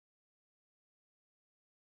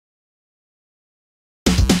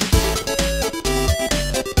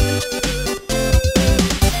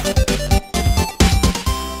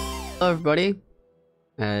Hello everybody,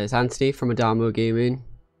 it's Anthony from Adamo Gaming.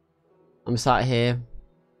 I'm sat here,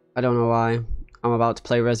 I don't know why. I'm about to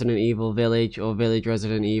play Resident Evil Village, or Village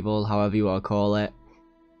Resident Evil, however you want to call it.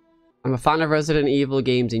 I'm a fan of Resident Evil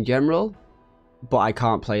games in general, but I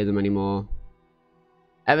can't play them anymore.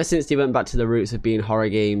 Ever since they went back to the roots of being horror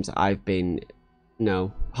games,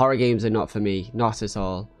 no, horror games are not for me, not at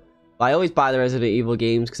all. But I always buy the Resident Evil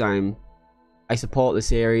games because I support the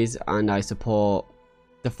series and I support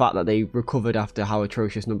the fact that they recovered after how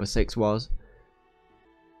atrocious number 6 was.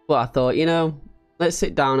 But I thought, you know, let's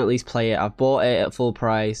sit down, at least play it. I've bought it at full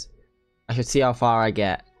price. I should see how far I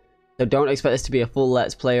get. So don't expect this to be a full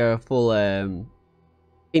let's play or a full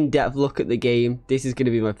in-depth look at the game. This is going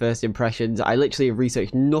to be my first impressions. I literally have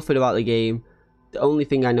researched nothing about the game. The only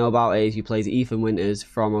thing I know about it is you play as Ethan Winters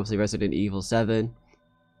from obviously Resident Evil 7.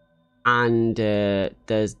 And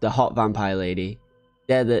there's the hot vampire lady.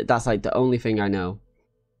 That's like the only thing I know.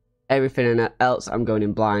 Everything else I'm going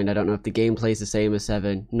in blind. I don't know if the gameplay is the same as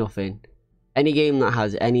 7. Nothing. Any game that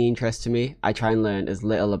has any interest to me, I try and learn as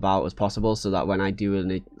little about as possible, so that when I do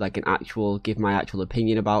give my actual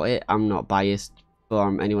opinion about it, I'm not biased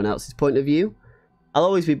from anyone else's point of view. I'll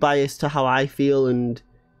always be biased to how I feel and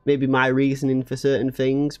maybe my reasoning for certain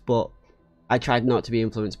things, but I tried not to be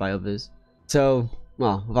influenced by others. So,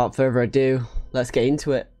 well, without further ado, let's get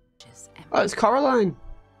into it. Oh, it's Coraline.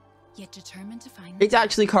 Yet determined to find it's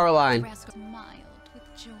actually Coraline.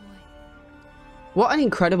 What an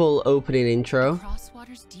incredible opening intro.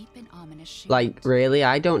 Like, really,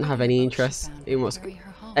 I don't have any interest in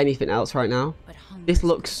anything else right now. This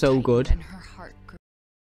looks so good.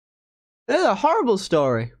 It's a horrible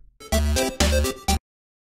story.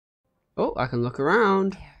 Oh, I can look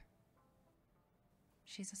around.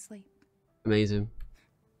 She's asleep. Amazing.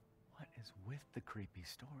 What is with the creepy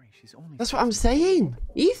story? She's only That's what I'm saying.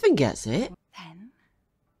 Ethan gets it. Then,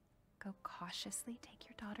 go cautiously take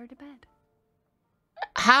your daughter to bed.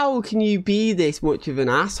 How can you be this much of an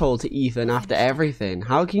asshole to Ethan after everything?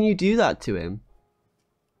 How can you do that to him?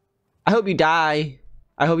 I hope you die.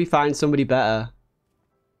 I hope you find somebody better.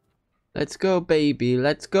 Let's go, baby.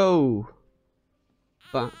 Let's go.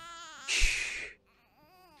 But shh.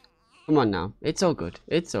 Come on now. It's all good.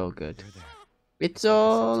 It's all good. It's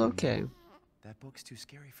all okay. That book's too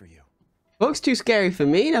scary for you. Book's too scary for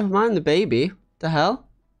me. Never mind the baby. The hell?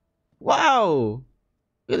 Wow.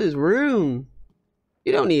 Look at this room.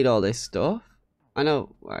 You don't need all this stuff. I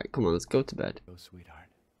know. Alright, come on, let's go to bed. Oh, sweetheart.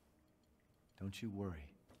 Don't you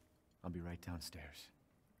worry. I'll be right downstairs.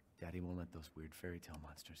 Daddy won't let those weird fairy tale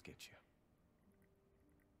monsters get you.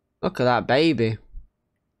 Look at that baby.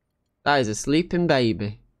 That is a sleeping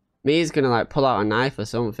baby. Mia's gonna like pull out a knife or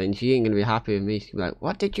something. She ain't gonna be happy with me. She's gonna be like,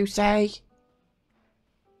 what did you say?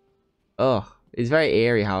 Oh, it's very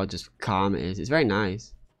eerie how just calm it is. It's very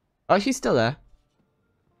nice. Oh, she's still there.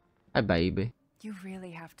 Hi, baby. You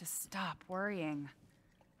really have to stop worrying.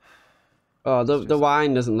 Oh, the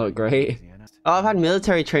wine doesn't look great. Oh, I've had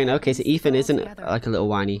military training. Okay, so Ethan isn't like a little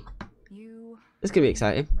whiny. This could be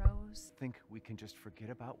exciting. Rose, think we can just forget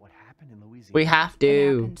about what happened in Louisiana? We have to.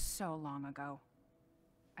 It happened so long ago.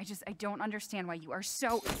 I don't understand why you are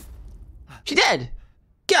so... She dead.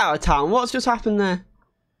 Get out of town. What's just happened there?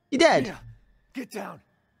 You dead. Yeah, get down.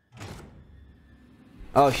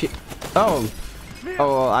 Oh, she... Oh.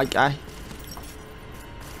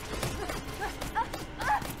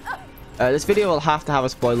 Oh, this video will have to have a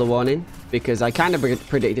spoiler warning because I kind of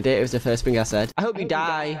predicted it. It was the first thing I said. I hope you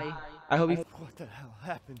die. I hope you... What the hell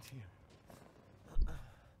happened to you?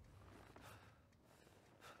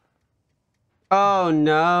 Oh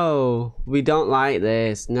no. We don't like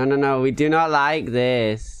this. No. We do not like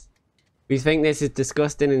this. We think this is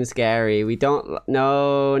disgusting and scary. We don't...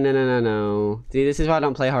 No. See, this is why I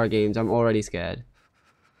don't play horror games. I'm already scared.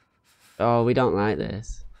 Oh, we don't like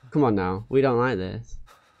this. Come on now. We don't like this.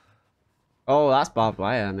 Oh, that's barbed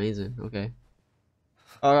wire. Amazing. Okay.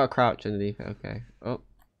 Oh, I got crouch underneath it. Okay. Oh.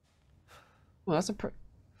 Oh, that's a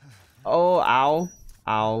Oh, ow.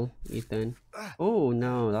 Ow, Ethan. Oh,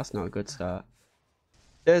 no. That's not a good start.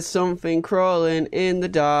 There's something crawling in the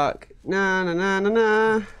dark.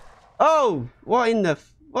 Na. Oh! What in the...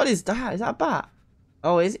 What is that? Is that a bat?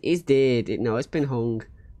 Oh, it's dead. No, it's been hung.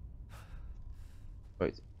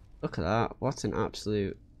 Wait. Look at that. What an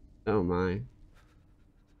absolute... Oh, my.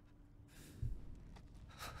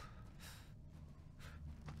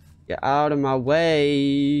 Get out of my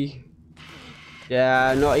way.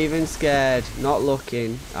 Yeah, not even scared. Not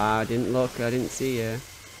looking. I didn't look. I didn't see you.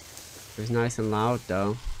 It was nice and loud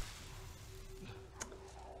though.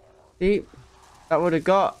 See? That would have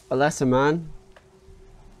got a lesser man.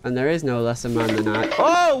 And there is no lesser man than I.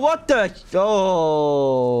 Oh, what the?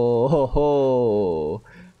 Oh,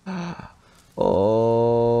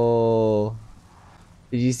 oh.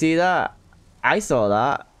 Did you see that? I saw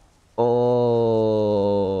that.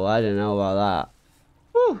 Oh, I don't know about that.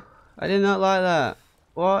 Whew, I did not like that.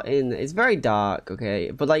 What in? It's very dark,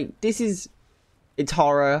 okay, but like it's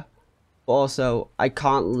horror. But also, I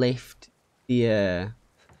can't lift the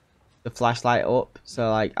flashlight up, so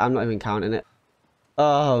like I'm not even counting it.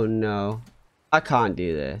 Oh no, I can't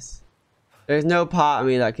do this. There's no part of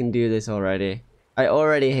me that can do this already. I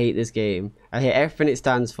already hate this game. I hate everything it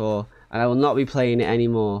stands for, and I will not be playing it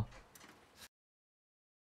anymore.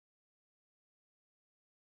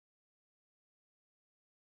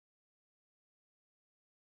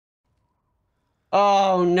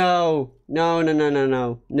 Oh no, no, no, no, no,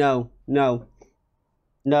 no, no, no,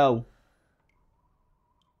 no,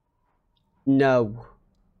 no,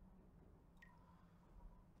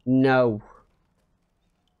 no.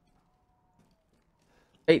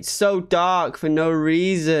 It's so dark for no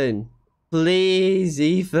reason. Please,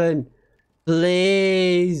 Ethan.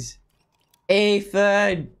 Please.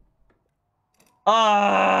 Ethan.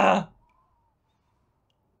 Ah.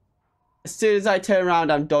 As soon as I turn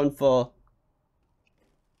around, I'm done for.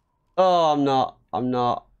 Oh, I'm not. I'm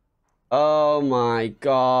not. Oh my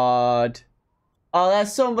god. Oh,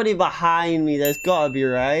 there's somebody behind me. There's gotta be,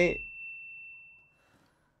 right?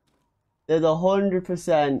 There's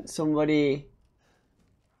 100% somebody.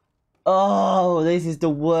 Oh, this is the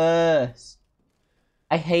worst.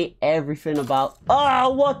 I hate everything about.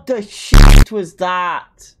 Oh, what the shit was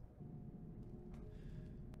that?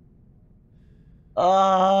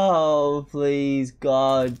 Oh, please,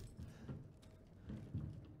 God.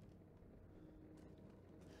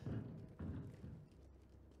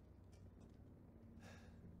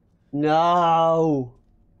 No.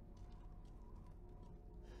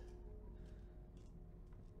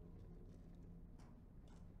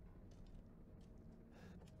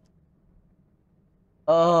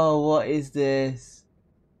 Oh, what is this?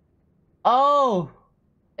 Oh,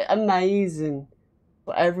 amazing.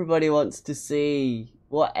 What everybody wants to see.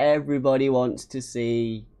 What everybody wants to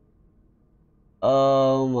see.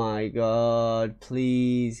 Oh my god,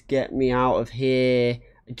 please get me out of here.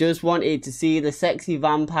 I just wanted to see the sexy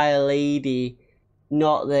vampire lady,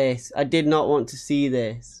 not this. I did not want to see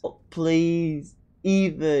this. Oh, please,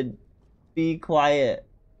 Ethan, be quiet.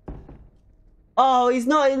 Oh, he's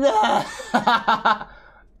not in there.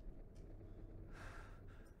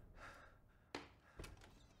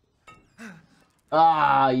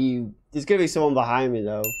 Ah, you. There's gonna be someone behind me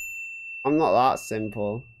though. I'm not that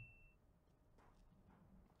simple.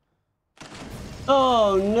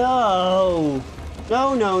 Oh no!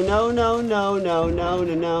 No, no, no, no, no, no, no, no,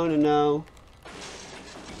 no, no, no.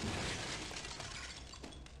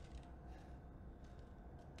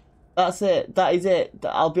 That's it. That is it.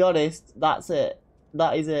 I'll be honest. That's it.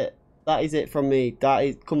 That is it. That is it from me. That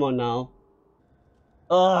is. Come on now.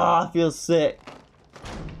 Oh, I feel sick.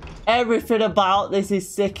 Everything about this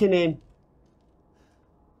is sickening.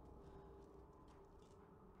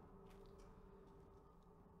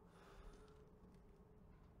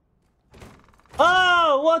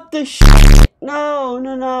 Oh, what the shit? No,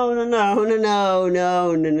 no, no, no, no, no, no,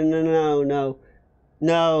 no, no, no, no, no, no.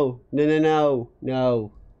 No, no, no, no,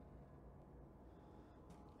 no.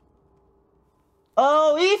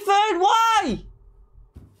 Oh, Ethan, why?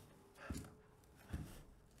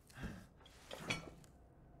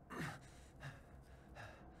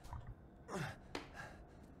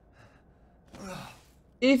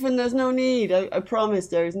 Ethan, there's no need. I promise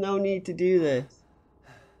there is no need to do this.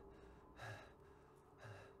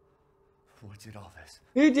 What did all this?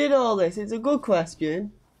 Who did all this? It's a good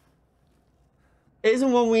question. It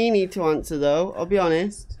isn't one we need to answer though, I'll be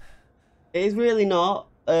honest. It is really not.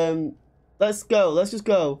 Let's go. Let's just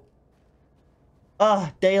go.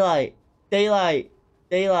 Ah, daylight. Daylight.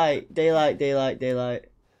 Daylight. Daylight. Daylight. Daylight.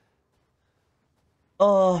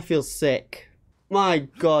 Oh, I feel sick. My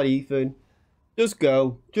God, Ethan. Just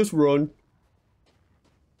go. Just run.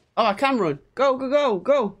 Oh, I can run. Go, go, go,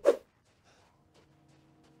 go.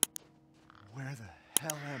 Where the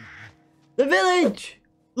hell am I? The village!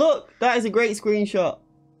 Look, that is a great screenshot.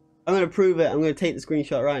 I'm going to prove it. I'm going to take the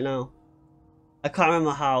screenshot right now. I can't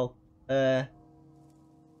remember how.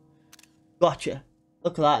 Gotcha.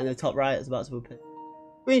 Look at that in the top right. It's about to open.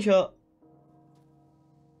 Screenshot.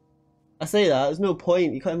 I say that. There's no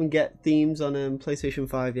point. You can't even get themes on PlayStation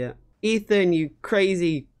 5 yet. Ethan, you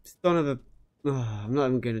crazy son of a... Oh, I'm not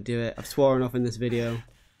even going to do it. I've sworn off in this video.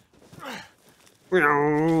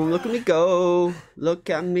 Look at me go. Look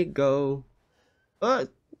at me go. Oh,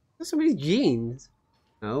 that's somebody's jeans.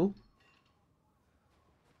 No.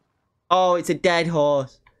 Oh, it's a dead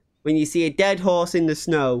horse. When you see a dead horse in the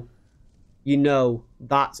snow, you know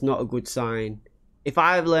that's not a good sign. If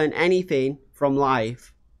I've learned anything from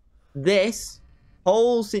life, this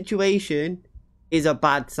whole situation is a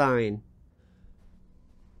bad sign.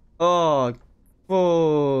 Oh.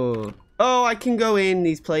 Oh. Oh, I can go in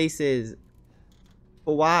these places.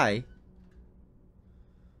 But why?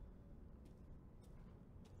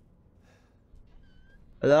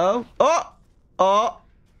 Hello? Oh! Oh!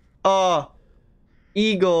 Oh!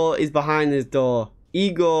 Igor is behind this door.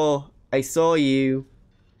 Igor, I saw you.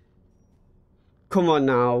 Come on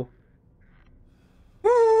now.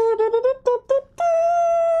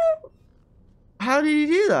 How did he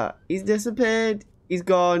do that? He's disappeared. He's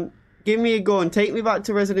gone. Give me a gun. Take me back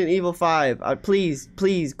to Resident Evil 5. Please,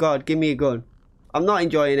 please, God, give me a gun. I'm not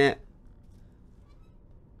enjoying it.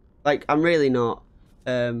 Like, I'm really not.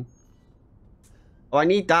 Oh, I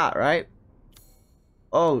need that, right?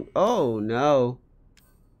 Oh no.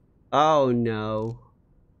 Oh no.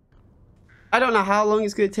 I don't know how long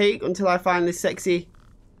it's gonna take until I find this sexy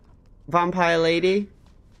vampire lady.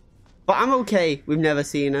 But I'm okay. We've never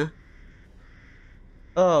seen her.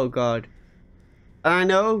 Oh god. And I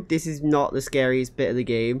know this is not the scariest bit of the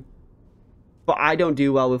game, but I don't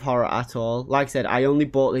do well with horror at all. Like I said, I only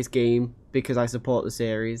bought this game because I support the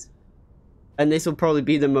series. And this will probably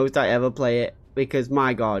be the most I ever play it, because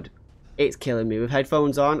my god, it's killing me. With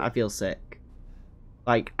headphones on, I feel sick.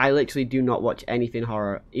 Like, I literally do not watch anything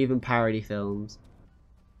horror, even parody films.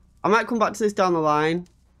 I might come back to this down the line,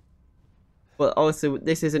 but also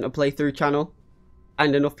this isn't a playthrough channel.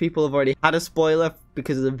 And enough people have already had a spoiler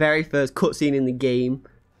because of the very first cutscene in the game.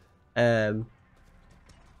 So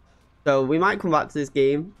we might come back to this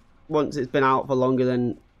game once it's been out for longer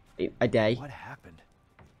than a day. What happened?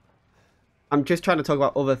 I'm just trying to talk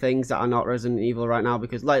about other things that are not Resident Evil right now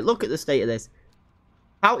because, like, look at the state of this.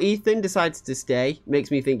 How Ethan decides to stay makes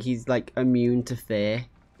me think he's, like, immune to fear.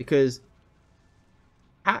 Because,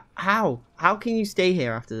 how? How can you stay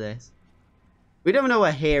here after this? We don't know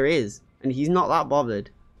where here is. And he's not that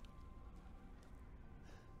bothered.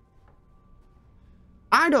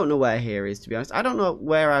 I don't know where here is, to be honest. I don't know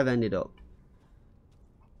where I've ended up.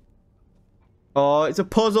 Oh, it's a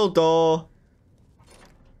puzzle door.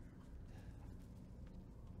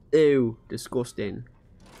 Ew, disgusting.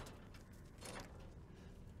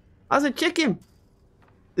 That's a chicken.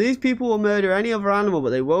 These people will murder any other animal,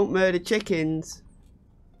 but they won't murder chickens.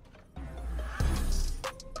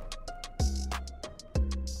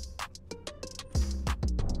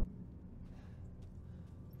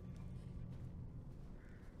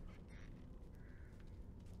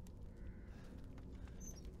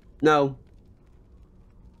 No.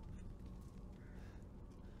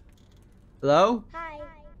 Hello? Hi.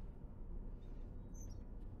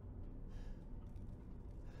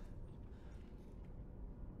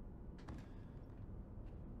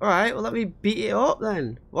 Alright, well let me beat it up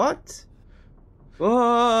then. What?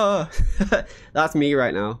 Whoa! That's me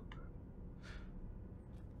right now.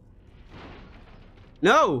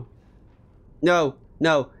 No! No,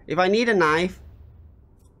 no. If I need a knife...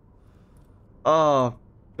 Oh,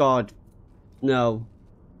 God. No.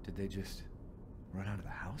 Did they just run out of the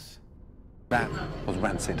house? That was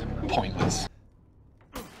rancid, pointless.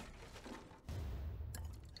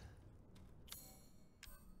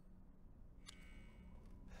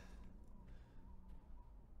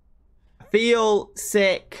 Feel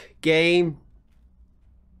sick, game.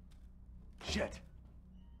 Shit.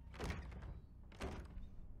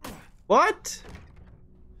 What?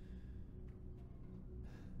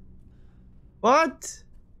 What?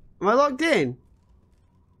 Am I locked in?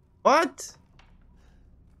 What?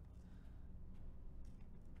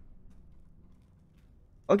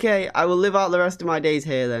 Okay, I will live out the rest of my days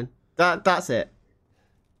here then. That's it.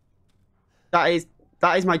 That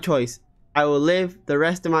is my choice. I will live the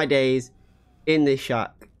rest of my days in this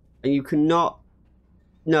shack. And you cannot...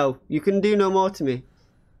 No, you can do no more to me.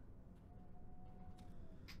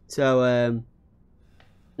 So,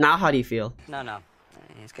 now how do you feel? No.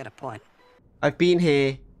 He's got a point. I've been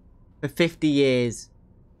here for 50 years.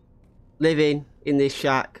 Living in this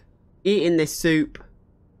shack. Eating this soup.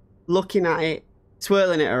 Looking at it.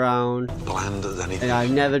 Swirling it around. Bland as anything. And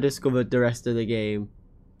I've never discovered the rest of the game.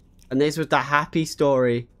 And this was the happy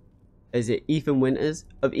story. Is it Ethan Winters?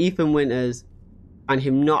 Of Ethan Winters. And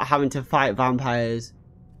him not having to fight vampires.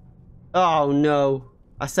 Oh no.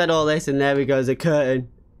 I said all this and there we go. There's a curtain.